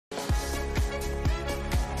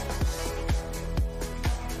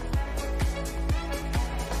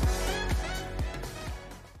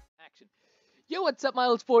Yo, what's up, my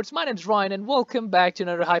old sports? My name's Ryan, and welcome back to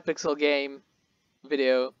another Hypixel game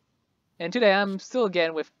video. And today I'm still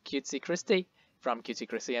again with Ft.CutesyKristiii from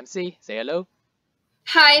Ft.CutesyKristiiMC. Say hello.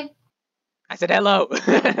 Hi. I said hello.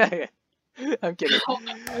 I'm kidding.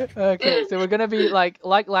 Okay, so we're gonna be like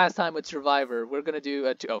last time with Survivor. We're gonna do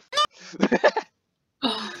a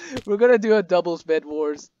we're gonna do a doubles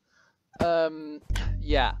BedWars.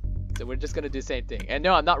 Yeah. So we're just gonna do the same thing. And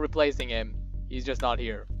no, I'm not replacing him. He's just not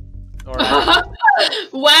here. Or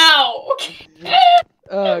wow.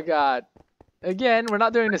 Oh god. Again, we're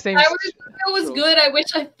not doing the same. It was good. I wish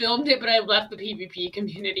I filmed it, but I left the PvP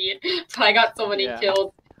community. But I got so many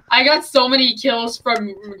kills. I got so many kills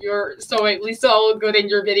from your, so at least I'll look good in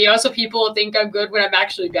your video, so people will think I'm good when I'm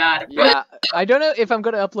actually bad. Yeah, I don't know if I'm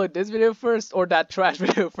gonna upload this video first or that trash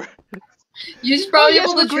video first. You should probably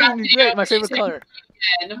able to green. Great, my favorite color.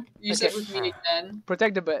 You said with me again.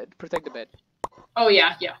 Protect the bed. Protect the bed. Oh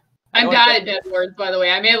yeah, yeah. I'm bad at BedWars, by the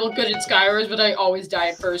way. I may look good at Skywars, but I always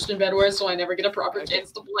die first in BedWars, so I never get a proper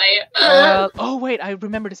chance to play. Oh wait, I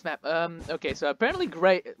remember this map. Okay, so apparently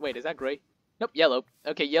gray. Wait, is that gray? Nope, yellow.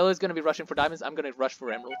 Okay, yellow is gonna be rushing for diamonds. I'm gonna rush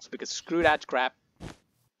for emeralds because screw that crap.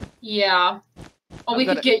 Yeah. Oh, we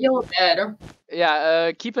could get yellow bed.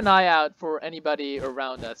 Yeah. Keep an eye out for anybody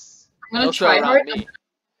around us. I'm gonna try hard.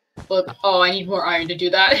 Look. Oh, I need more iron to do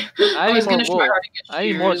that. I was gonna try hard to get I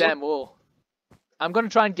need more damn wool. I'm gonna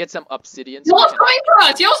try and get some obsidian. Yellow's coming for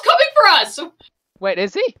us! Yellow's coming for us! Wait,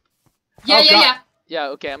 is he? Yeah, yeah. Yeah,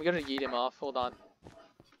 okay, I'm gonna yeet him off. Hold on.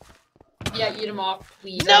 Yeah, eat him off,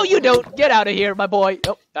 please. No, you don't! Get out of here, my boy!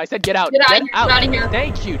 Oh, I said get out. Get out of here.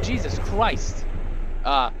 Thank you, Jesus Christ.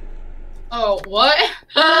 Oh, what?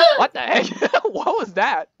 What the heck? What was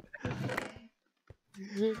that?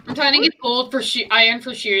 I'm trying to get gold for iron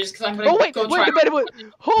for shears because I'm gonna go try. The bed was...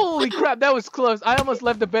 Holy crap, that was close. I almost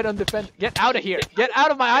left the bed undefended. Get out of here. Get out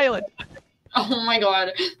of my island. Oh my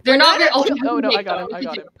god. They're not very... Oh no, I got him. I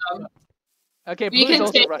got him. Okay, we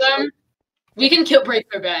can take them. We can break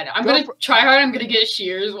their bed. I'm gonna try hard. I'm gonna get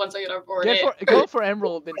shears once I get on board. Go for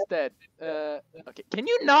emerald instead. Okay, can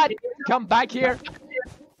you not come back here?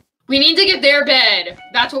 We need to get their bed.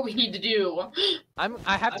 That's what we need to do.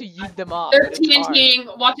 I have to yeet them off. They're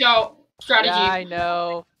TNTing. Watch out. Strategy. Yeah, I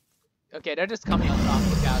know. Okay, they're just coming on top.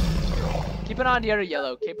 Look out. Keep an eye on the other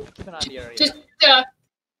yellow. Keep an eye on the other yellow.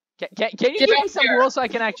 Can you give me some wool so I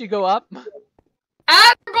can actually go up?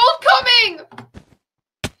 Ah, they're both coming!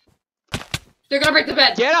 They're gonna break the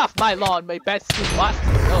bed. Get off my lawn, my best suit. What?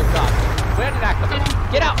 Oh god. Where did that come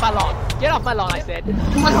in? Get off my lawn. Get off my lawn, I said.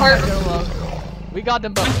 One heart. We got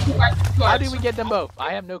them both. How did we get them both?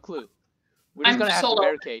 I have no clue. We're just gonna have to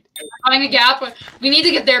barricade. Find a gap. We need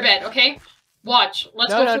to get their bed, okay? Watch.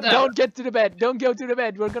 Let's go for them. Don't get to the bed. Don't go to the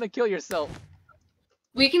bed. We're gonna kill yourself.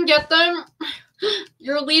 We can get them.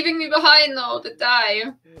 You're leaving me behind though to die.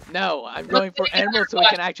 No, I'm going for emeralds so we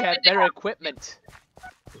can actually have better equipment.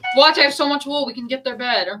 Watch, I have so much wool. We can get their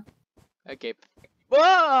bed. Okay. Whoa!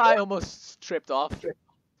 I almost tripped off.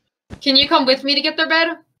 Can you come with me to get their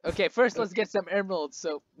bed? Okay, first let's get some emeralds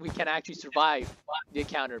so we can actually survive the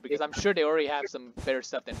encounter because I'm sure they already have some better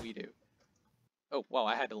stuff than we do. Oh, wow,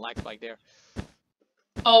 I had a lag spike there.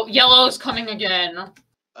 Oh, yellow's coming again.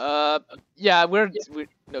 Yeah, we're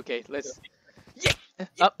okay, let's... Yeah!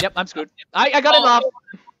 Oh, yep, I'm screwed. I got him off!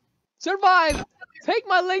 Survive! Take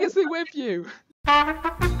my legacy with you!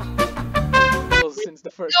 Since the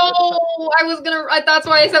first that's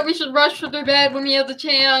why I said we should rush for their bed when we have the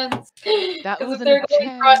chance. That wasn't a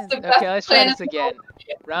chance. Okay, let's try this again.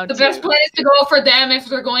 Round 2. The best plan is to go for them if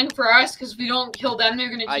they're going for us, because if we don't kill them, they're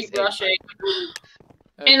gonna keep rushing.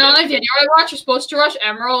 Okay. And on a video I watch, you're supposed to rush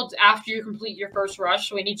emeralds after you complete your first rush,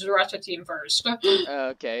 so we need to rush a team first.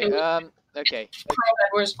 Okay, okay.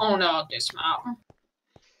 Oh no, this map.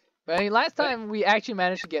 But I mean, last time we actually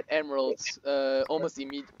managed to get emeralds almost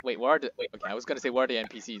immediately. Wait, where are the... Okay, I was gonna say where are the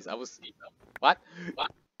NPCs? I was... What?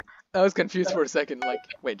 I was confused for a second, like,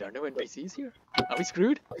 wait, there are no NPCs here? Are we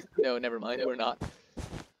screwed? No, never mind, we're not.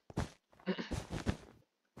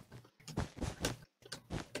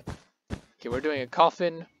 Okay, we're doing a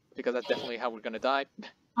coffin, because that's definitely how we're gonna die.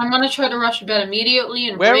 I'm gonna try to rush a bed immediately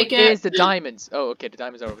and break it. Where is the diamonds? Oh, okay, the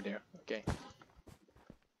diamonds are over there. Okay.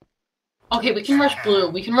 Okay, we can rush blue.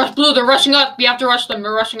 We can rush blue. They're rushing us. We have to rush them.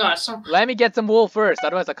 They're rushing us. Let me get some wool first,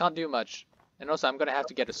 otherwise I can't do much. And also, I'm gonna have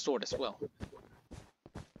to get a sword as well.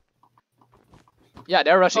 Yeah,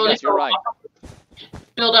 they're rushing us. You're right.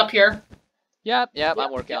 Build up here. Yep,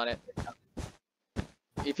 I'm working on it.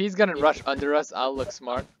 If he's gonna rush under us, I'll look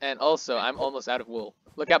smart. And also, I'm almost out of wool.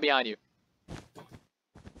 Look out behind you.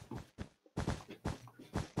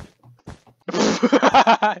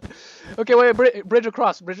 Okay, wait, bridge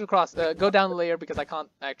across, bridge across. Go down the layer because I can't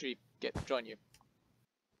actually join you.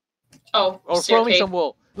 Oh, or throw me some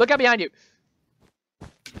wool. Look out behind you.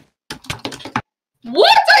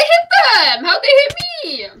 What? I hit them! How'd they hit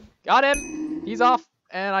me? Got him. He's off,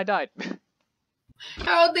 and I died.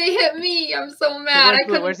 How'd they hit me? I'm so mad.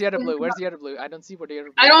 Where's the other blue? Where's the other blue? I don't see where the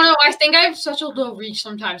other blue I don't know. I think I have such a low reach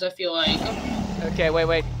sometimes, I feel like. Okay,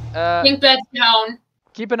 wait. Pink bed's down.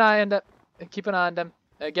 Keep an eye on them. Keep an eye on them.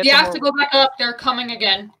 You have to go back up. They're coming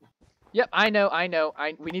again. Yep, I know.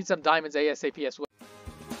 We need some diamonds ASAP as well.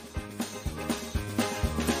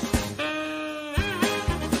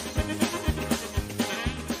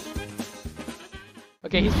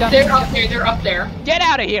 Okay, he's coming. They're up there. They're up there. Get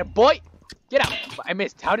out of here, boy! Get out! I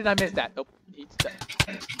missed. How did I miss that? Oh, he's done.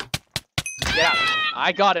 Get out!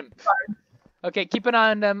 I got him. Okay, keep an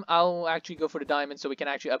eye on them. I'll actually go for the diamonds so we can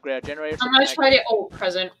actually upgrade our generator. I'm gonna try to. Oh,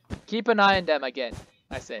 present. Keep an eye on them again.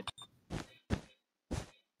 I said.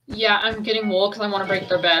 Yeah, I'm getting wool because I want to break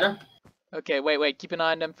their bed. Okay, wait. Keep an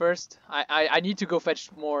eye on them first. I need to go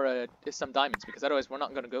fetch more some diamonds because otherwise we're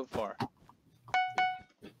not gonna go far.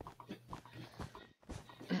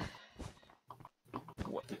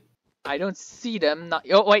 I don't see them. Not.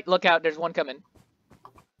 Oh wait, look out! There's one coming.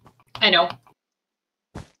 I know.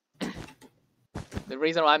 The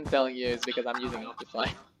reason why I'm telling you is because I'm using Optify.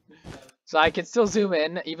 So I can still zoom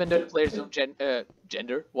in, even though the players don't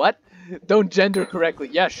gender? What? Don't gender correctly.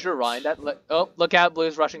 Yeah, sure, Ryan. Oh, look out,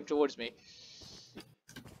 Blue's rushing towards me.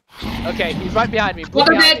 Okay, he's right behind me. Blue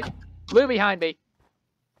behind me. Blue behind me.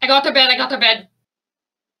 I got their bed.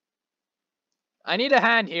 I need a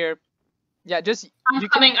hand here. Yeah, just... I'm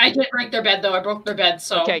coming. I did break their bed, though. I broke their bed,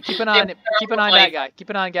 so... Okay, keep an eye on him. Keep an eye on that guy. Keep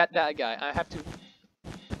an eye on that guy. I have to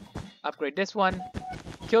upgrade this one.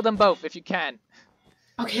 Kill them both if you can.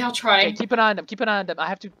 Okay, I'll try. Okay, keep an eye on them. Keep an eye on them. I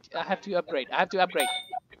have to upgrade.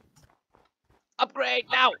 Upgrade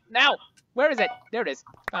now. Where is it? There it is.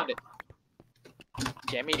 Found it.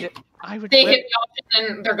 Damn it. They hit me off and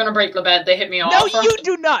then they're gonna break the bed. They hit me off. No, you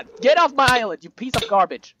do not. Get off my island, you piece of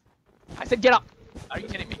garbage. I said get up. Are you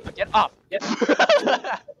kidding me? Get off.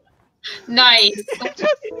 Nice.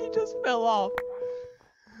 He just fell off.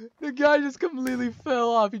 The guy just completely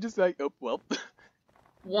fell off. He just like, oh well.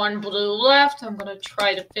 One blue left. I'm gonna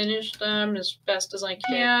try to finish them as best as I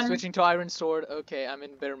can. Okay, switching to iron sword. Okay, I'm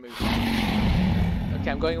in better mood.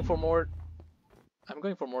 Okay, I'm going for more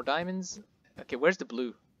diamonds. Okay, where's the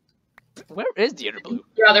blue? Where is the other blue?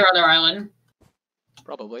 The other island.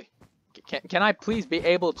 Probably. Can I please be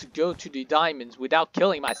able to go to the diamonds without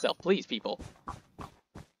killing myself, please, people?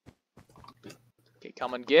 Okay,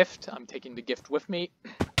 common gift. I'm taking the gift with me.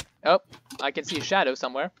 Oh, I can see a shadow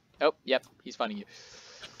somewhere. Oh, yep, he's finding you.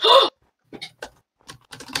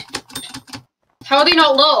 How are they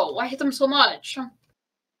not low? Why hit them so much?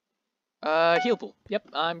 Heal pool. Yep,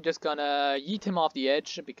 I'm just gonna yeet him off the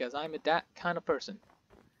edge because I'm that kind of person.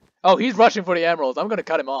 Oh, he's rushing for the emeralds. I'm gonna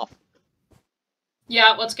cut him off.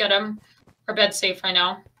 Yeah, let's get him. Our bed's safe right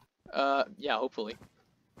now. Yeah, hopefully.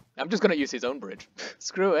 I'm just gonna use his own bridge.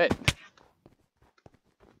 Screw it.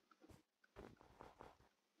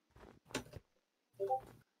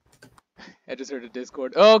 I just heard a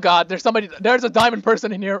Discord. Oh god, there's a diamond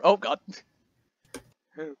person in here. Oh god.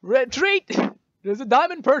 Retreat! There's a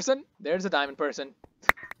diamond person. There's a diamond person.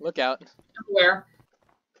 Look out. Where?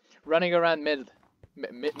 Running around mid.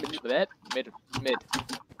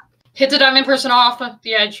 Hit the diamond person off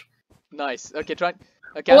the edge. Nice. Okay, try.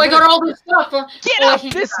 Okay. Oh, I got all this stuff. Get off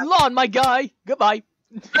this lawn, my guy. Goodbye.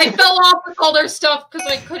 I fell off with all their stuff because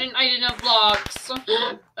I didn't have blocks.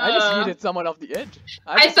 I just yeeted someone off the edge.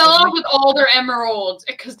 I fell off with all their emeralds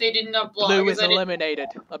because they didn't have blocks. Blue is eliminated.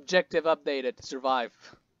 Objective updated. Survive.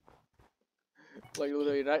 Like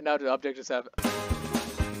literally right now the objectives have...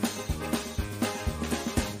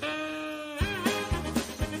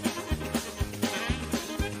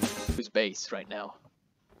 Who's base right now?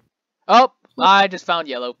 Oh! I just found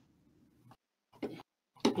yellow.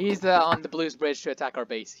 He's on the blue's bridge to attack our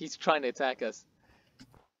base. He's trying to attack us.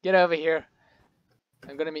 Get over here.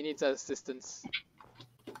 I'm gonna need some assistance.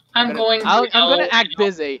 I'm gonna act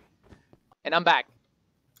busy. And I'm back.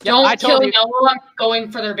 Yep, Don't kill yellow, I'm going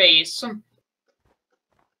for their base.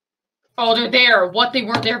 Oh, they're there. What, they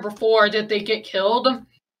weren't there before? Did they get killed?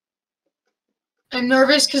 I'm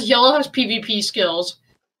nervous because yellow has PvP skills.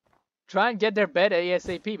 Try and get their bed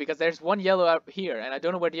ASAP because there's one yellow out here and I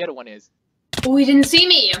don't know where the other one is. Oh, he didn't see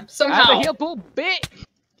me somehow. I have a heal pool, bit.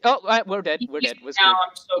 Oh, we're dead. We're dead. We're now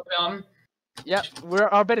I'm so dumb. Yep,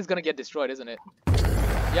 our bed is gonna get destroyed, isn't it?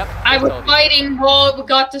 Yep. I was fighting while it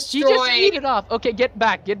got destroyed. He just eat it off. Okay, get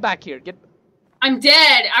back here. I'm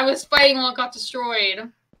dead. I was fighting while it got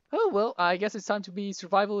destroyed. Oh, well, I guess it's time to be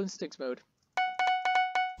survival instincts mode.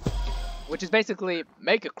 Which is basically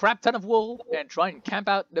make a crap ton of wool and try and camp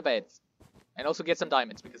out the beds. And also get some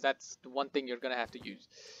diamonds, because that's the one thing you're gonna have to use.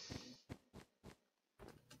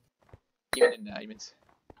 Even in diamonds.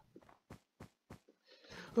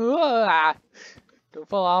 Ah, don't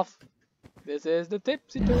fall off. This is the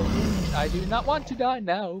tipsy turn. I do not want to die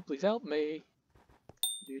now. Please help me.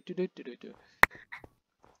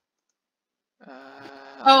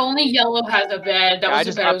 Oh, only yellow has a bed. That yeah,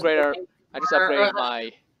 was the bed I just upgraded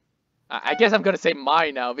my. I guess I'm gonna say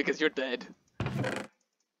mine now because you're dead.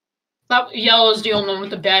 That yellow's the only one with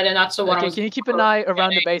the bed, and that's the one. Okay, can you keep an eye around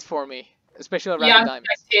the base for me, especially around the diamonds?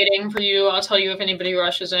 Yeah, I'm spectating for you. I'll tell you if anybody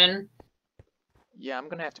rushes in. Yeah, I'm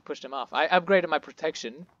gonna have to push them off. I upgraded my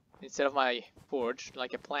protection instead of my forge,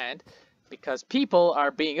 like I planned, because people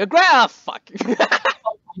are being aggressive. Fuck.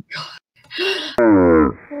 Oh my god.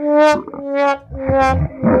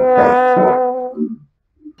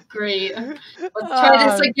 Great. Let's try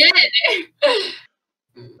this again.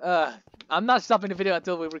 I'm not stopping the video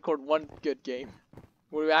until we record one good game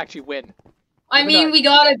where we actually win. I mean, we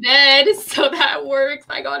got a bed, so that works.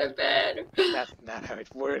 I got a bed. That's not how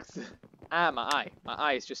it works. Ah, my eye. My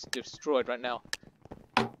eye is just destroyed right now.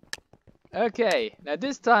 Okay, now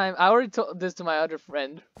this time, I already told this to my other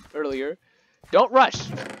friend earlier. Don't rush,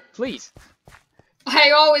 please.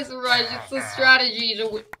 I always rush. It's a strategy to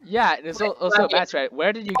win. Yeah, it's also a bad strategy.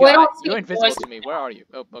 Where did you go? You're invisible to me. Where are you?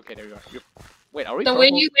 Oh, okay, there you are. Wait, are we The purple?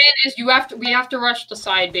 way you win is we have to rush the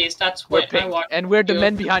side base. That's what I want. And we're the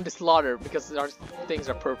men behind the slaughter because our things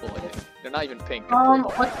are purple, I think. They're not even pink.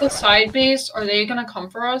 What's the side base? Are they gonna come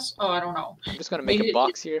for us? Oh, I don't know. I'm just gonna make a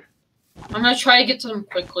box here. I'm gonna try to get to them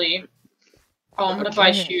quickly. Oh, I'm gonna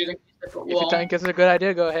buy shoes. If you think it's a good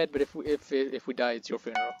idea, go ahead. But if we die, it's your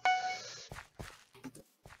funeral.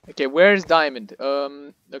 Okay, where's Diamond?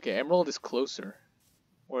 Okay, Emerald is closer.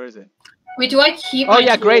 Where is it? Wait, do I keep? Oh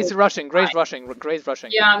yeah, Gray's rushing. Gray's rushing.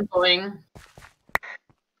 Yeah, I'm going.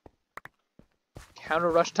 Counter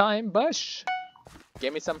rush time, Bush.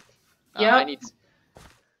 Give me some. Yeah. I need some.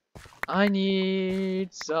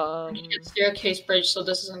 I need a staircase bridge, so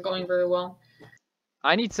this isn't going very well.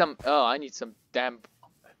 I need some. Oh, I need some damn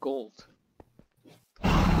gold.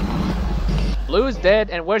 Blue is dead,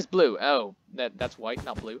 and where's Blue? Oh, that's white,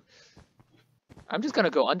 not blue. I'm just gonna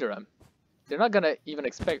go under him. They're not gonna even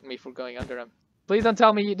expect me for going under them. Please don't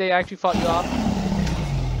tell me they actually fought you off.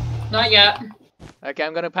 Not yet. Okay,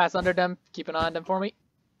 I'm gonna pass under them. Keep an eye on them for me.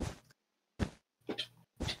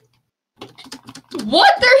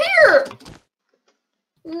 What? They're here!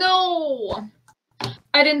 No!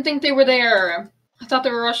 I didn't think they were there. I thought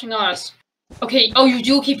they were rushing us. Okay, oh, you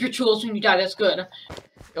do keep your tools when you die. That's good.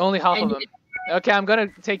 Only half of them. Okay, I'm gonna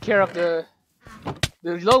take care of the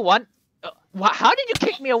low one. How did you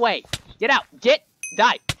kick me away? Get out!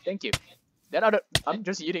 Die! Thank you. I'm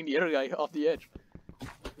just eating the other guy off the edge.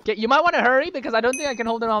 Okay, you might want to hurry because I don't think I can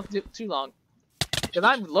hold him off too long. Because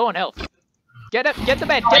I'm low on health. Get up! Get the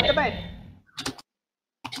bed! Get the bed!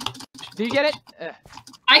 Do you get it?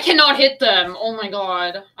 I cannot hit them. Oh my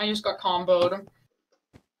god! I just got comboed.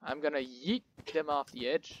 I'm gonna yeet them off the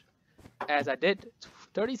edge, as I did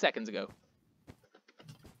 30 seconds ago.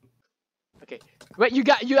 Okay. Wait, you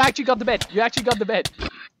actually got the bed. You actually got the bed.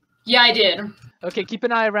 Yeah, I did. Okay, keep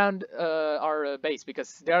an eye around our base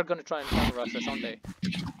because they are gonna try and counter rush us, aren't they?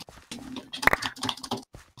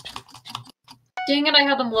 Dang it, I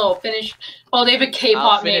had them low. Finish. Oh, they have a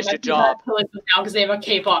K-pop name. Finish the job. Now because they have a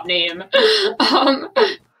K-pop name.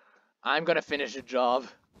 I'm gonna finish the job.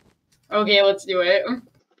 Okay, let's do it.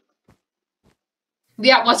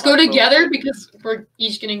 Yeah, let's go together because we're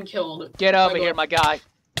each getting killed. Get over here, my guy.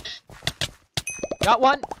 Got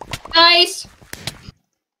one. Nice.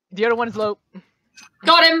 The other one is low.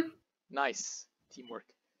 Got him. Nice. Teamwork.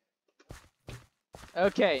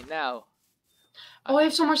 Okay, now. Oh, I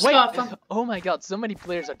have so much stuff. Oh my god, so many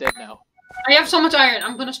players are dead now. I have so much iron.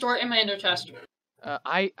 I'm gonna store it in my ender chest.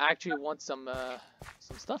 I actually want some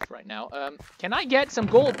stuff right now. Can I get some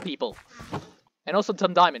gold, people? And also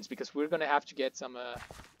some diamonds, because we're gonna have to get some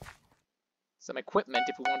equipment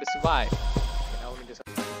if we want to survive. Okay, now let me just...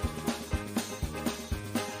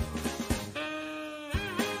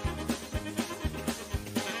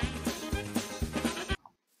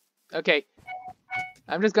 Okay,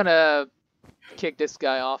 I'm just gonna kick this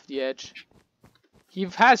guy off the edge. He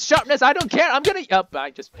has sharpness. I don't care. I'm gonna.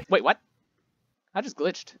 Wait, what? I just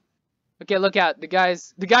glitched. Okay, look out. The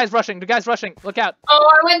guy's rushing. The guy's rushing. Look out. Oh,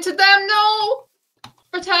 I went to them. No.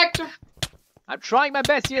 Protect. I'm trying my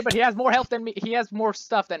best here, but he has more health than me. He has more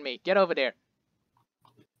stuff than me. Get over there.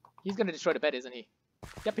 He's gonna destroy the bed, isn't he?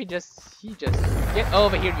 Yep, he just get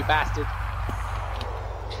over here, you bastard.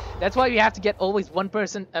 That's why you have to get always one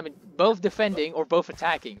person, I mean, both defending or both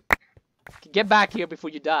attacking. Get back here before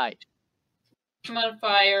you die. I'm on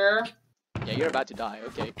fire. Yeah, you're about to die,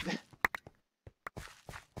 okay.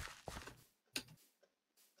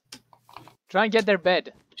 Try and get their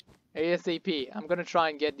bed. ASAP. I'm gonna try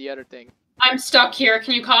and get the other thing. I'm stuck here.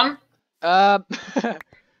 Can you come? Can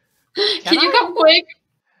you come quick?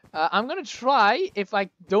 I'm gonna try if I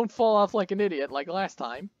don't fall off like an idiot like last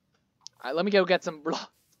time. Alright, let me go get some blood.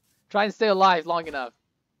 Try and stay alive long enough.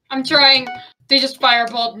 I'm trying. They just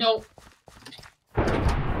fireballed. No.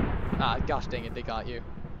 Ah, gosh dang it, they got you.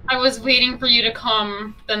 I was waiting for you to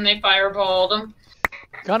come, then they fireballed.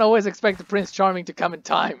 Can't always expect the Prince Charming to come in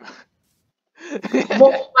time.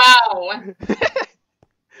 Wow.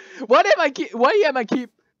 Why do I keep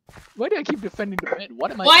defending the bed?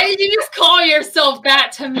 What am I? Why did you just call yourself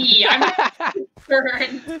that to me? I'm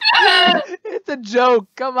concerned. It's a joke.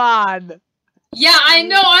 Come on. Yeah, I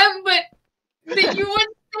know. But you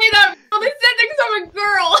wouldn't say that. Well, they said things I'm a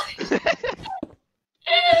girl.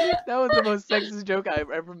 That was the most sexist joke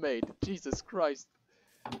I've ever made. Jesus Christ.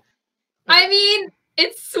 I mean,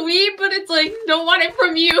 it's sweet, but it's like, don't want it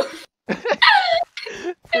from you.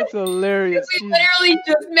 That's hilarious. We literally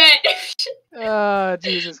just met. Ah,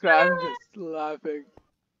 Jesus Christ. I'm just laughing.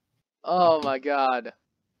 Oh my god.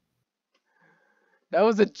 That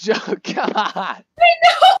was a joke. Come on. I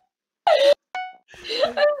know.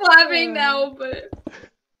 I'm laughing now, but...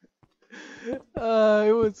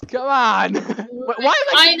 it was... Come on. Why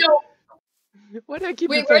am I know. Why do I keep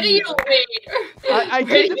Wait, where do you wait? I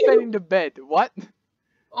keep defending the bed. What?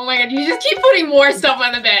 Oh my god, you just keep putting more stuff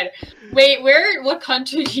on the bed. Wait, what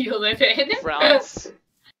country do you live in? France.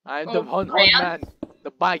 I'm the Hon man.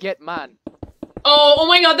 The baguette man. Oh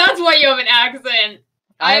my god, that's why you have an accent.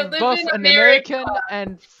 I have both an American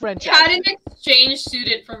and French accent. I had an exchange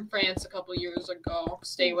student from France a couple years ago.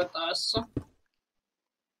 Stay with us.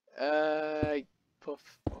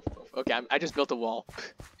 Okay, I just built a wall.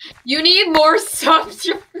 You need more subs.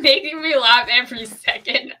 You're making me laugh every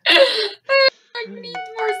second. I need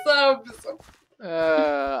more subs.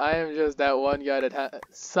 I am just that one guy that has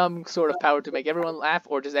some sort of power to make everyone laugh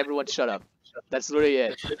or just everyone shut up. That's literally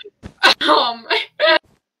it.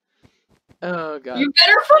 Oh god. You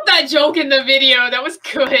better put that joke in the video. That was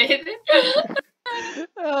good.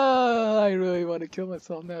 I really want to kill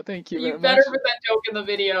myself now. Thank you very much. You better put that joke in the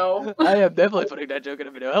video. I am definitely putting that joke in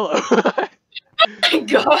the video. Hello. Oh my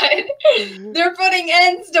god. They're putting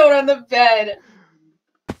endstone on the bed.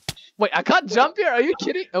 Wait, I can't jump here? Are you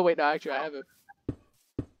kidding? Oh wait, no, actually I have it.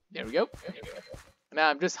 There we go. Now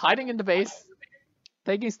I'm just hiding in the base,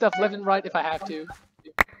 taking stuff left and right if I have to.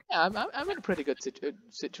 Yeah, I'm in a pretty good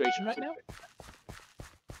situation right now.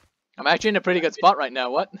 I'm actually in a pretty good spot right now.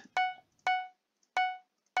 What?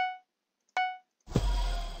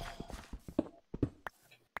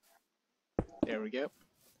 There we go.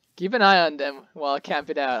 Keep an eye on them while I camp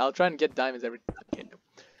it out. I'll try and get diamonds every. Okay, no.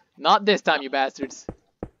 Not this time, you bastards.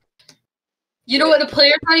 You know what? The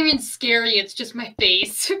player's not even scary. It's just my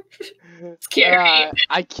face. Scary.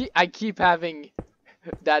 I keep having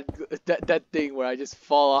that thing where I just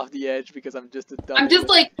fall off the edge because I'm just a dumb. I'm just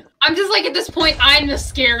like at this point I'm the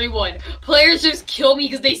scary one. Players just kill me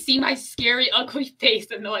because they see my scary, ugly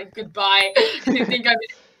face and they're like goodbye. They think I'm.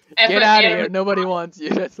 Get out of here! Nobody wants you.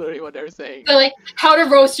 That's literally what they're saying. They're like, how to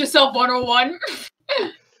roast yourself 101.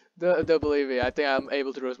 Don't believe me. I think I'm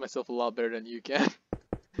able to roast myself a lot better than you can.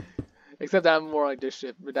 Except that I'm more like this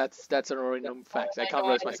shit, but that's an already known fact. I can't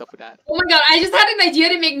roast myself with that. Oh my god, I just had an idea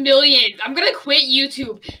to make millions. I'm gonna quit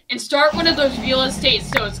YouTube and start one of those real estate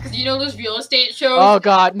shows, because you know those real estate shows? Oh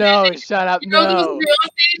god, no, shut up, you know those real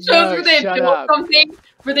estate shows where they build something,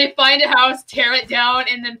 where they find a house, tear it down,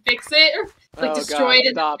 and then fix it? Like destroy it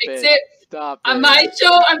and then fix it? Stop it. On my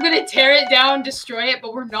show, I'm gonna tear it down, destroy it,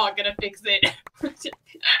 but we're not gonna fix it.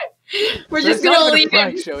 We're just gonna leave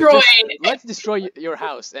it destroyed. Let's destroy your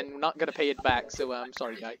house, and we're not gonna pay it back. So I'm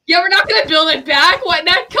sorry, guys. Yeah, we're not gonna build it back. What?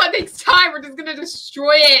 That takes time. We're just gonna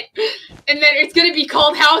destroy it, and then it's gonna be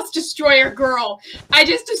called House Destroyer Girl. I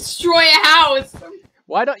just destroy a house.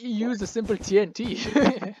 Why don't you use a simple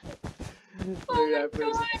TNT? Oh my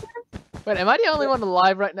god. Wait, am I the only one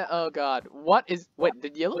alive right now? Oh god, what is? Wait,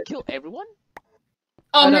 did yellow kill everyone?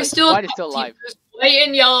 There's still white is still alive. White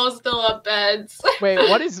and yellow still up beds. Wait,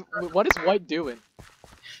 what is white doing?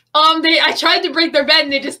 I tried to break their bed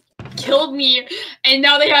and they just killed me, and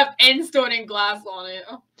now they have endstone and glass on it.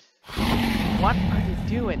 What are you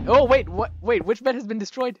doing? Oh wait, what? Wait, which bed has been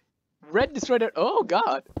destroyed? Red destroyed it. Oh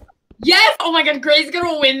god. Yes! Oh my god, Gray's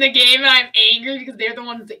gonna win the game, and I'm angry because they're the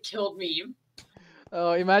ones that killed me.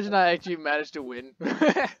 Oh, imagine I actually managed to win.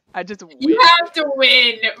 I just win. You have to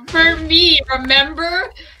win for me. Remember,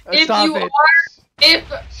 if Stop you it. are, if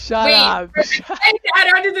Shut wait, up.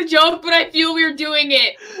 I added the joke, but I feel we were doing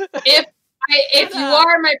it. If you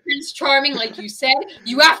are my Prince Charming, like you said,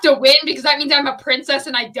 you have to win because that means I'm a princess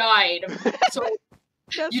and I died. So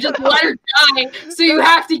you just let her die. So you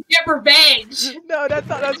have to get revenge. No, that's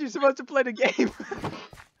not how you're supposed to play the game.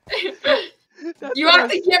 You have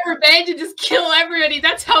to get revenge and just kill everybody.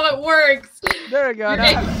 That's how it works. There we go.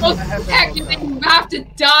 You're supposed to protect me, then you have to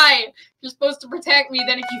die. You're supposed to protect me,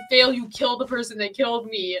 then if you fail, you kill the person that killed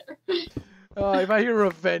me. If I hear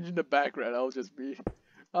revenge in the background, I'll just be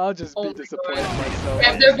disappointed in myself.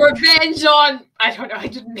 Have the revenge on. I don't know. I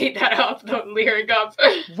just made that up. The lyric up.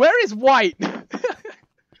 Where is White? They're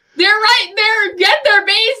right there. Get their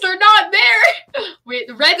base. They're not there. Wait,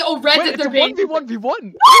 the red. Oh, red did their base.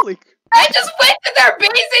 1v1v1. Holy. I just went to their base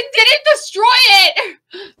and didn't destroy it!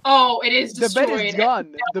 Oh, it is destroyed. The bed is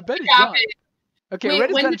gone. The bed is gone. Okay,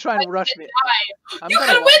 Red is gonna try and rush me. You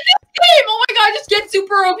can win this game! Oh my god, just get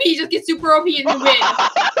super OP. Just get super OP and you win.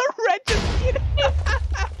 Red just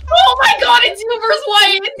Oh my god, it's you versus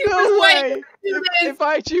White! It's you versus White! If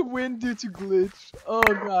I actually win due to glitch. Oh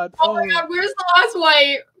god. Oh my god, where's the last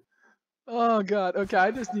White? Oh god, okay,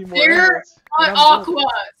 I just need more. They're on Aqua.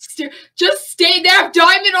 Just stay. They have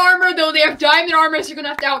diamond armor, though. They have diamond armor, so you're gonna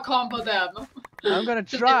have to out-combo them. I'm gonna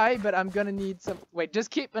try, but I'm gonna need some. Wait,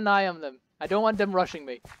 just keep an eye on them. I don't want them rushing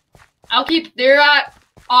me. I'll keep. They're at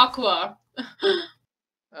Aqua.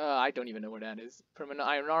 I don't even know where that is. Permanent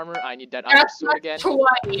iron armor. I need that iron sword again. So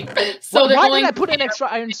why did I put an extra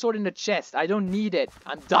iron sword in the chest? I don't need it.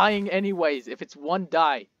 I'm dying anyways. If it's one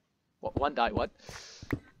die. What? One die? What?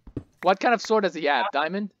 What kind of sword does he have?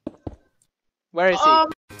 Diamond? Where is he?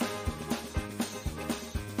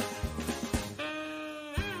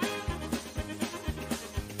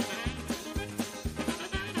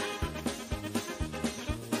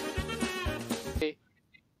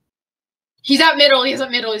 He's at middle. He's at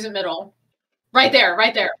middle. He's at middle. Right there.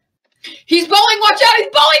 Right there. He's bowling. Watch out. He's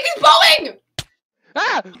bowling. He's bowling.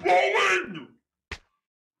 Ah!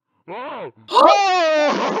 Bowling!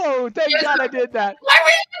 Oh! Thank God I did that. Why were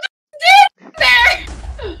you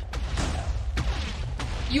there?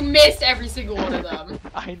 You missed every single one of them.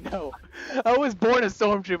 I know. I was born a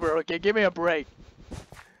stormtrooper. Okay, give me a break.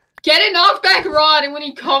 Get a knockback rod, and when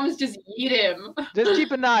he comes, just eat him. Just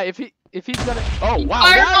keep an eye. If he's gonna. Oh wow,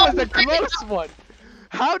 that was a close one.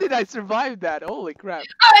 How did I survive that? Holy crap!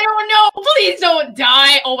 I don't know. Please don't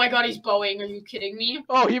die. Oh my God, he's bowing. Are you kidding me?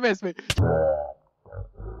 Oh, he missed me.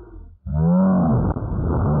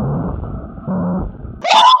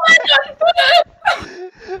 Oh my God!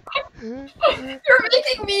 You're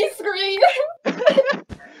making me scream.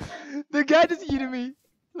 The guy just eating me.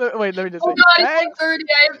 Wait, let me just. Oh God, it's 30.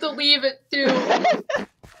 I have to leave it too.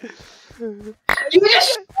 You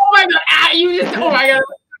just. Oh my God! You just. Oh my God!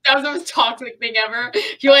 That was the most toxic thing ever.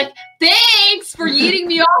 You're like, thanks for eating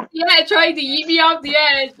me off the edge, trying to eat me off the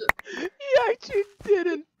edge. He actually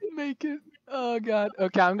didn't make it. Oh God.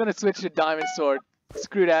 Okay, I'm gonna switch to diamond sword.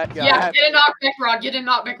 Screw that guy. Yeah, get a knockback rod. Get a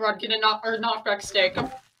knockback rod. Get a knockback stick.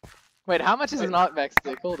 Wait, how much is a knockback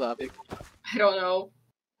stick? Hold up. I don't know.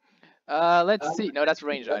 Let's see. No, that's a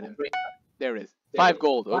range item. There it is. 5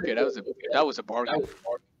 gold. Okay, that was a bargain.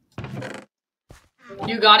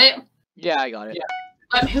 You got it? Yeah, I got it.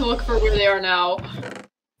 Let me look for where they are now.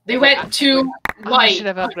 They went to White. I should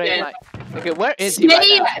have upgraded my. Okay, where is he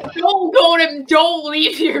right now? Don't go to him. Don't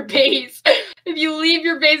leave your base. If you leave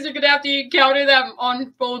your base, you're gonna have to encounter them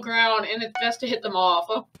on full ground, and it's best to hit them off.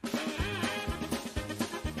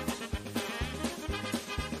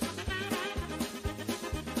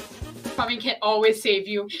 Probably can't always save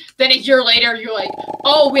you. Then a year later, you're like,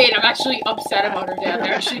 oh wait, I'm actually upset about her death. I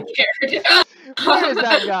actually cared. Where is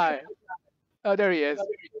that guy? Oh, there he is.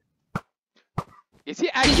 Is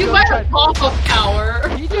he actually? Did you buy a pop-up tower?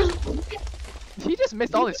 He just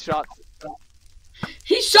missed all his shots.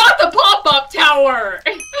 He shot the pop-up tower!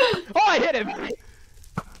 Oh, I hit him!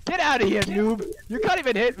 Get out of here, noob! You can't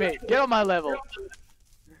even hit me! Get on my level!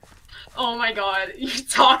 Oh my God, you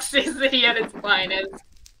toxicity at its finest.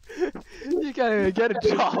 You gotta get a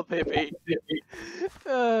job, baby.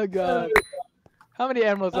 Oh God. How many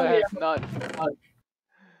emeralds do I have? None.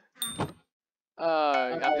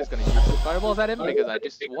 I'm just gonna use fireballs at him because I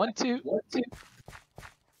just want to.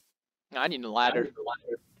 I need a ladder.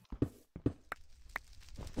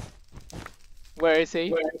 Where is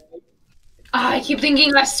he? I keep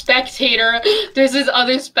thinking a spectator. There's this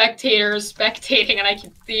other spectator spectating, and I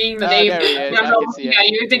keep seeing the name. There he is. I can see him.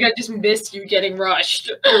 You think I just missed you getting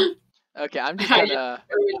rushed. Okay, I'm just gonna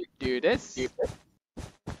do this.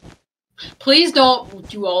 Please don't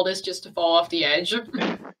do all this just to fall off the edge.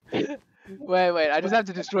 Wait, I just have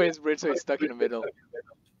to destroy his bridge so he's stuck in the middle.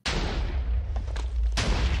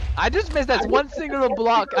 I just missed that one single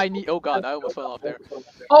block I need. Oh god, I almost fell off there.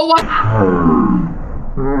 Oh, what?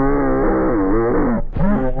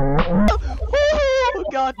 Oh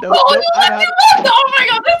god, no. Oh, no, oh my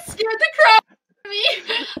god, that scared the crap out of me.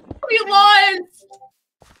 We lost.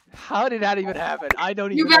 How did that even happen? I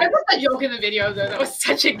don't even You better know. put that joke in the video though. That was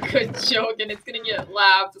such a good joke and it's gonna get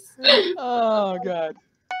laughs. Oh god.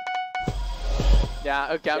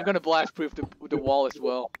 Yeah, okay, I'm gonna blast proof the wall as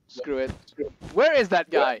well. Screw it. Where is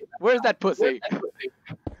that guy? Where's that pussy?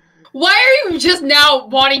 Why are you just now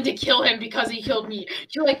wanting to kill him because he killed me?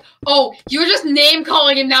 You're like, oh, you're just name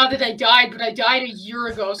calling him now that I died, but I died a year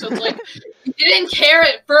ago. So it's like, you didn't care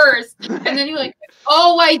at first. And then you're like,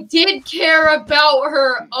 oh, I did care about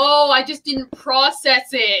her. Oh, I just didn't process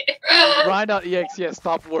it. Grind.exe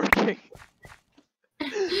stopped working.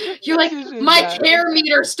 You're like, my care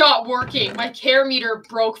meter stopped working. My care meter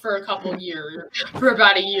broke for a couple years, for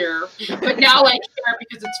about a year. But now I care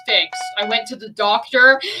because it's fixed. I went to the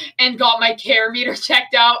doctor and got my care meter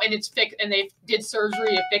checked out, and it's fixed. And they did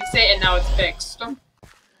surgery to fix it, and now it's fixed.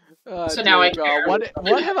 So now I care. What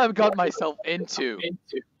have I got myself into?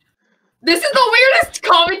 This is the weirdest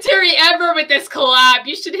commentary ever with this collab.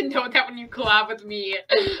 You should know that when you collab with me.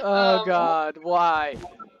 Oh god, why?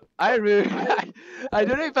 I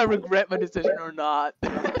don't know if I regret my decision or not.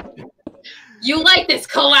 You like this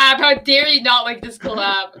collab? How dare you not like this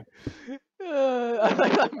collab?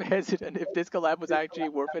 I'm hesitant if this collab was actually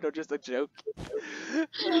worth it or just a joke.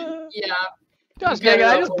 Yeah. Gosh dang it,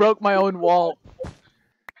 I just broke my own wall.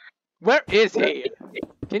 Where is he?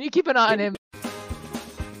 Can you keep an eye on him?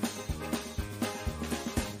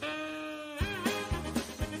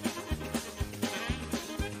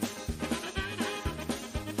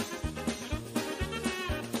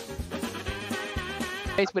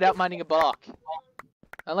 Without minding a block.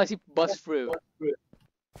 Unless he busts through.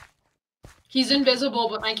 He's invisible,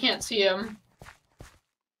 but I can't see him.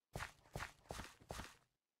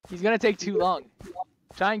 He's gonna take too long.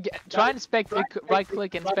 Try and right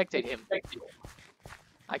click and spectate him.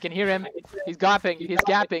 I can hear him. He's gapping. He's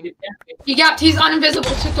gapping. He gapped. He's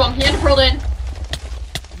uninvisible. Took long. He unfurled in.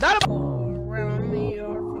 Not a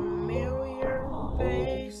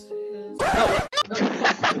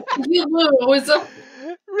You lose.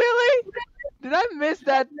 Really? Did I miss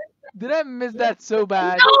that? Did I miss that so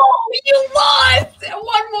bad? No, you lost.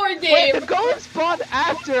 One more game. Wait, the goal spawned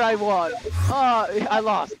after I won. Oh, I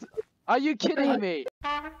lost. Are you kidding me?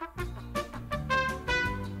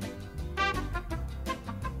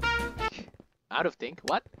 Out of think?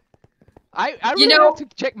 What? I really have to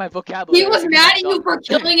check my vocabulary. He was mad at you for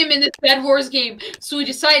killing him in this BedWars game, so he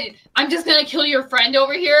decided, I'm just gonna kill your friend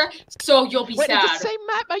over here, so you'll be sad. It's the same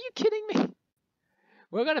map? Are you kidding me?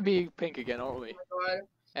 We're gonna be pink again, aren't we? Oh my God.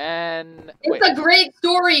 And it's a great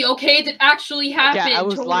story, okay, that actually happened. Yeah, I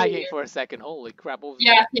was lagging for a second. Holy crap! What was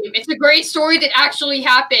that? Same. It's a great story that actually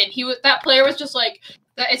happened. That player was just like,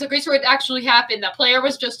 it's a great story that actually happened. That player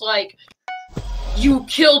was just like, you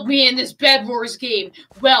killed me in this BedWars game.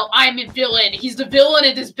 Well, I'm a villain. He's the villain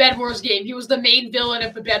in this BedWars game. He was the main villain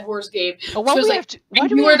of the BedWars game. Oh, why so like, why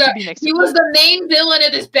do we have to be next to He was the main villain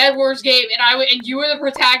of this BedWars game, and you were the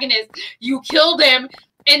protagonist. You killed him.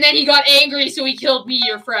 And then he got angry, so he killed me,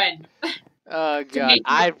 your friend. Oh god,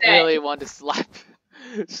 I really want to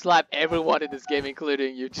slap everyone in this game,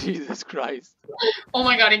 including you. Jesus Christ. Oh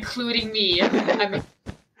my god, including me. Let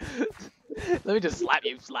me just slap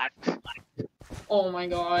you, slap. Oh my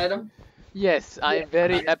god. Yes, I am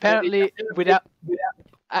very apparently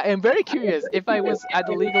I am very curious. If I was at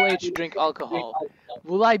the legal age to drink alcohol,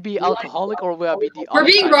 will I be alcoholic or will I be the? We're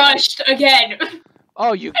being rushed again.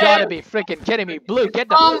 Oh, you gotta be freaking kidding me. Blue, get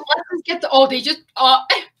the let's just get the they just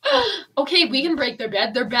okay, we can break their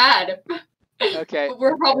bed. They're bad. Okay. But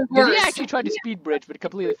we're probably worse. Did he actually try to speed bridge but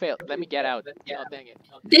completely failed? Let me get out. Oh, dang it.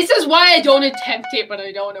 This is why I don't attempt it when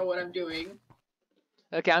I don't know what I'm doing.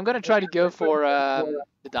 Okay, I'm gonna try to go for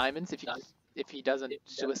the diamonds if he doesn't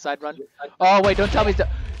suicide run. Oh wait, don't tell me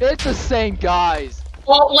it's the same guys.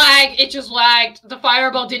 Oh, lag! It just lagged. The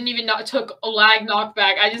fireball didn't even took a lag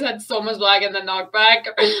knockback. I just had so much lag in the knockback.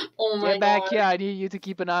 Oh my god. Get back here. I need you to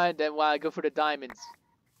keep an eye on them while I go for the diamonds.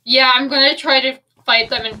 Yeah, I'm gonna try to fight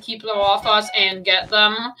them and keep them off us and get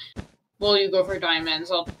them. Will you go for diamonds?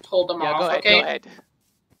 I'll hold them off. Go ahead, okay? Go ahead.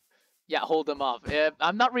 Yeah, hold them off.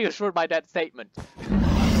 I'm not reassured by that statement.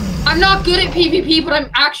 I'm not good at PvP, but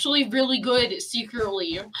I'm actually really good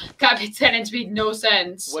secretly. That sentence made no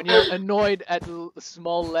sense. When you're annoyed at a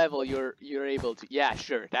small level, you're able to. Yeah,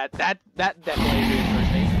 sure. That definitely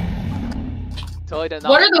reassures me. Totally did not.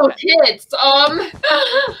 What are those hits?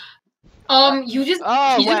 You just.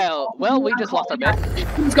 Oh, well, we just lost our bed.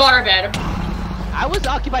 He's got our bed. I was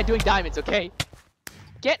occupied doing diamonds, okay?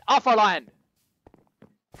 Get off our land!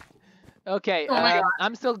 Okay, Oh my God.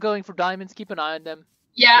 I'm still going for diamonds. Keep an eye on them.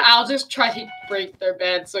 Yeah, I'll just try to break their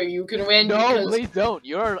bed so you can win. No, please don't.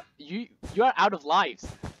 You're out of lives.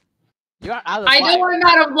 You're out of lives. I know I'm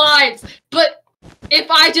out of lives, but if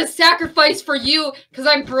I just sacrifice for you, because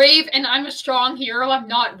I'm brave and I'm a strong hero, I'm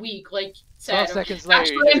not weak, like said. 12 seconds later,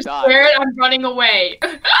 Actually, you I'm die. scared, I'm running away.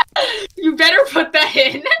 You better put that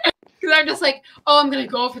in. Because I'm just like, oh, I'm going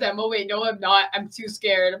to go for them. Oh, wait, no, I'm not. I'm too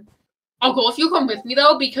scared. I'll go if you come with me,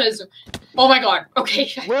 though, because... Oh, my God.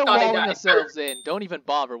 Okay, we're walling ourselves in. Don't even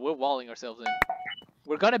bother. We're walling ourselves in.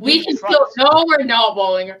 We're going to be We can still... No, we're not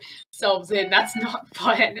walling ourselves in. That's not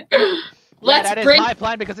fun. Let's that break... is my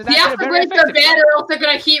plan because it's we have to very break their bed or else they're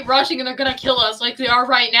going to keep rushing and they're going to kill us like they are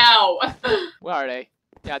right now. Where are they?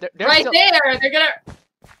 Yeah, they're right still... there. They're going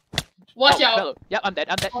to... Watch out. Hello. Yep, I'm dead.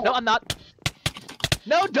 I'm dead. No, I'm not.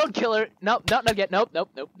 No, don't kill her. No, not yet. Nope.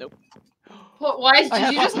 Why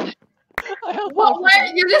did you just...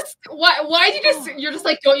 Why did you just... You're just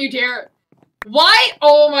like, don't you dare. Why?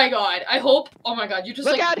 Oh my God. I hope... Oh my God, you just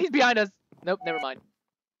Look like... out, he's behind us. Nope, never mind.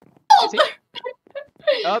 Is he?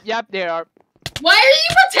 Oh, yep, they are. Why are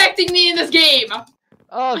you protecting me in this game?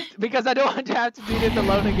 Oh, because I don't want to have to do this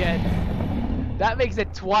alone again. That makes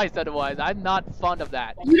it twice otherwise. I'm not fond of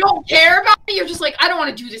that. You don't care about me? You're just like, I don't want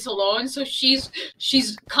to do this alone, so she's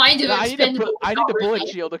kind of no, I need a bullet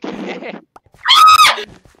shield, okay? I'm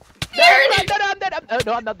dead.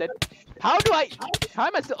 No, I'm not dead. How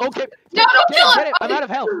am I still... Okay. No, don't kill him! I'm out of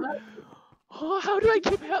health. Oh, how do I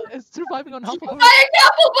keep surviving on half a heart? Buy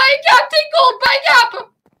a cap, take gold, buy a cap!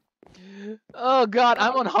 Oh God,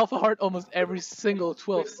 I'm on half a heart almost every single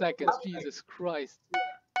 12 seconds. Jesus Christ.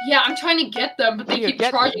 Yeah, I'm trying to get them, but they keep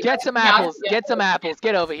charging. Get some apples. Get some apples.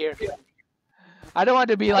 Get over here. I don't want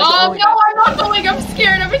to be like. Oh no, I'm not going. I'm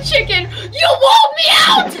scared of a chicken. You won't me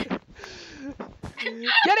out.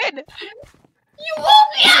 Get in. You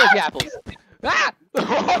won't me out. The apples. Ah!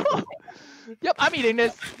 Yep, I'm eating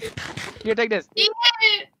this. Here, take this. Eat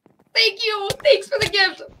it. Thank you. Thanks for the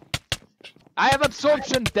gift. I have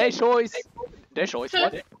absorption. Choice.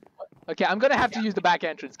 What? Okay, I'm gonna have to use the back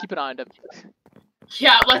entrance. Keep an eye on them.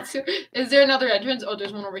 Yeah, let's. Is there another entrance? Oh,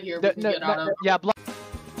 there's one over here. We can get out of. Yeah,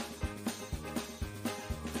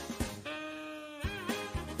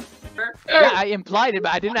 yeah, I implied it,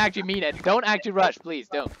 but I didn't actually mean it. Don't actually rush, please.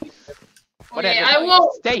 Don't. Okay, I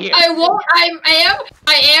won't. Stay here. I won't. I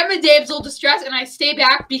am a damsel distress, and I stay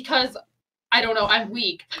back because I don't know. I'm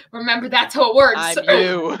weak. Remember, that's how it works. I'm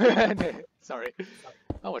you. Sorry.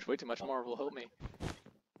 I watched way too much Marvel. Help me.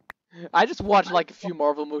 I just watched like a few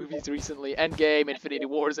Marvel movies recently, Endgame, Infinity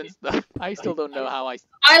Wars, and stuff. I still don't know how I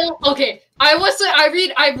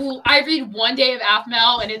read One Day of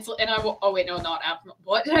Athmal, and I will. Oh wait, no, not Athmal.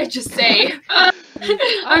 What did I just say?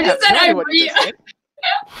 I just said I read.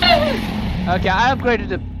 Okay, I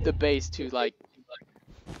upgraded the base to like.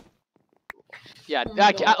 Yeah.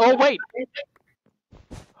 Oh wait.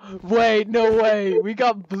 Wait, no way. We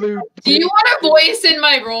got blue. Do you want a voice in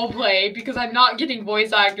my roleplay? Because I'm not getting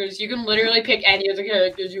voice actors. You can literally pick any of the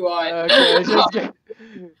characters you want. Okay, just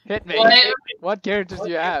hit me. What characters do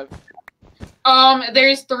you have?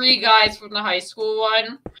 There's 3 guys from the high school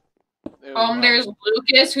one. There's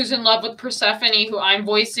Lucas, who's in love with Persephone, who I'm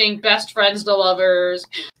voicing best friends to lovers.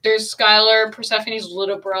 There's Skylar, Persephone's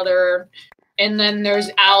little brother. And then there's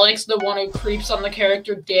Alex, the one who creeps on the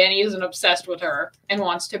character Danny, and obsessed with her and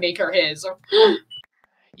wants to make her his.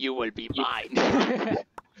 You will be mine.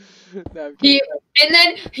 No, he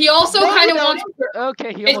also kind of wants.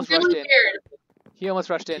 Okay, he almost rushed in. He almost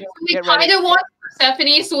rushed in. He kind of wants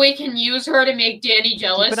Persephone so he can use her to make Danny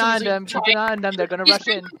jealous. Keep an eye on them. Keep an eye on them. They're gonna rush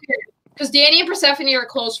in. Because Danny and Persephone are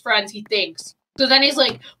close friends, he thinks. So then he's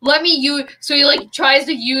like, let me use... So he, like, tries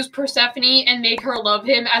to use Persephone and make her love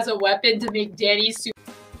him as a weapon to make Danny super...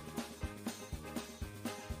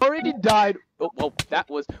 Already died. Oh, that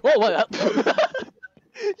was... Oh, what?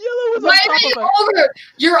 Yellow was on top of us.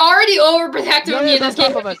 You're already overprotecting me in this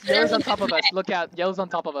game. Yellow's on top of us. Look out. Yellow's on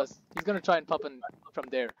top of us. He's gonna try and pop in from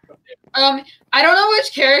there. I don't know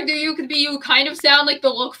which character you could be. You kind of sound like the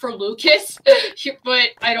look for Lucas, but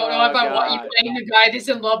I don't know if I want you playing the guy that's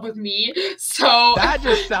in love with me. So that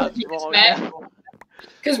just sounds wrong.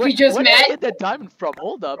 Because we just met. Where did you get that diamond from?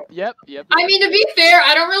 Hold up. Yep. I mean, to be fair,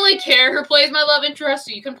 I don't really care who plays my love interest,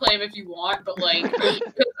 so you can play him if you want, but, like, I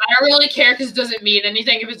don't really care because it doesn't mean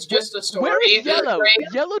anything if it's just a story. Where is Yellow? Right?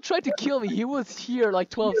 Yellow tried to kill me. He was here,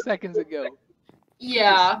 like, 12 seconds ago.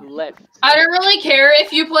 Yeah. He just left. I don't really care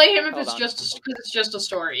if you play him if Hold it's on. just a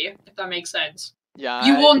story, if that makes sense. Yeah.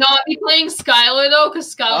 You will not be playing Skylar though,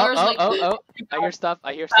 because Skylar's like. Oh! I hear stuff.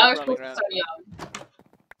 I hear stuff running around.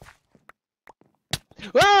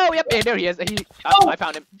 Whoa! Yep. There he is. I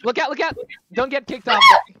found him. Look out! Don't get kicked off.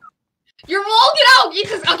 You're wall, get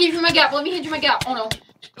out! I'll give you my gap. Let me hand you my gap. Oh no.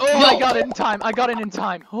 Oh, no. I got it in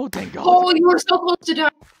time. Oh, thank God. Oh, you were so close to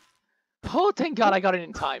die. Oh, thank God, I got it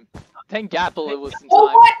in time. Thank Gapple, it was in time.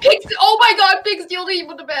 Oh, what? Pigs! Oh my God, Pigs steal the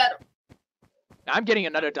with the bed. I'm getting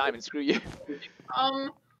another diamond. Screw you. I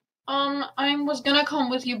was gonna come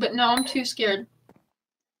with you, but now I'm too scared.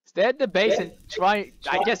 Stay at the base and try.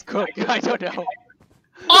 I guess cook. I don't know.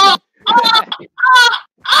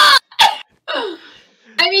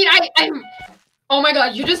 I mean, I'm. Oh my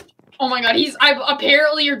God, you just. Oh my God,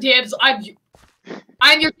 apparently your dibs.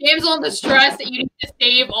 I'm your damsel in distress that you need to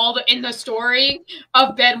save in the story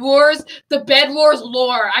of BedWars. The BedWars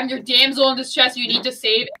lore. I'm your damsel in distress you need to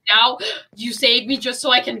save. Now you save me just so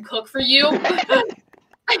I can cook for you.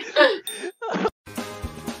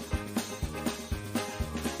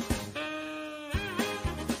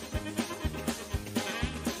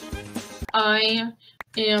 I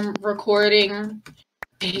am recording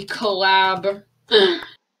a collab.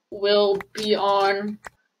 Will be on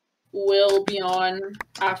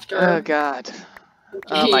after. Oh God.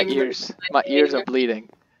 Oh, my ears. My ears are bleeding.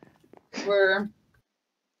 We're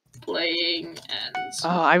playing and. Oh,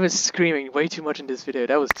 I was screaming way too much in this video.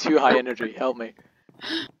 That was too high energy. Help me.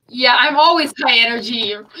 Yeah, I'm always high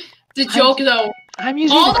energy. The joke though. I'm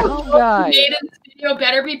usually all the calm guy. Made in this video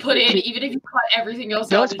better be put in, even if you cut everything else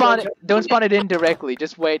Don't out. Don't spawn it in directly.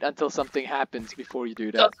 Just wait until something happens before you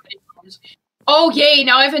do that. Oh yay!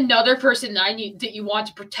 Now I have another person that you want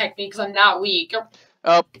to protect me because I'm that weak.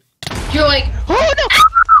 Oh. You're like, oh no!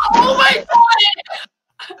 Oh my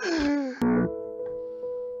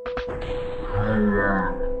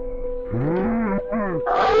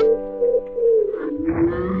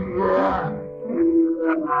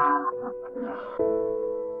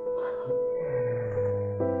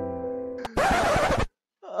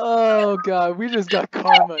Oh God, we just got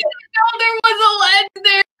karma. No, there was a ledge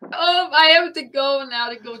there. I have to go now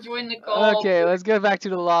to go join the call. Okay, let's go back to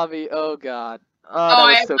the lobby. Oh God. Oh,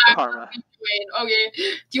 that was so karma. Okay. Do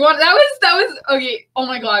you want that was okay. Oh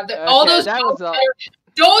my God. All those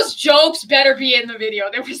jokes better be in the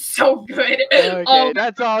video. They were so good. Okay,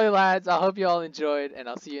 that's all, lads. I hope you all enjoyed, and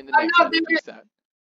I'll see you in the next one. Peace out.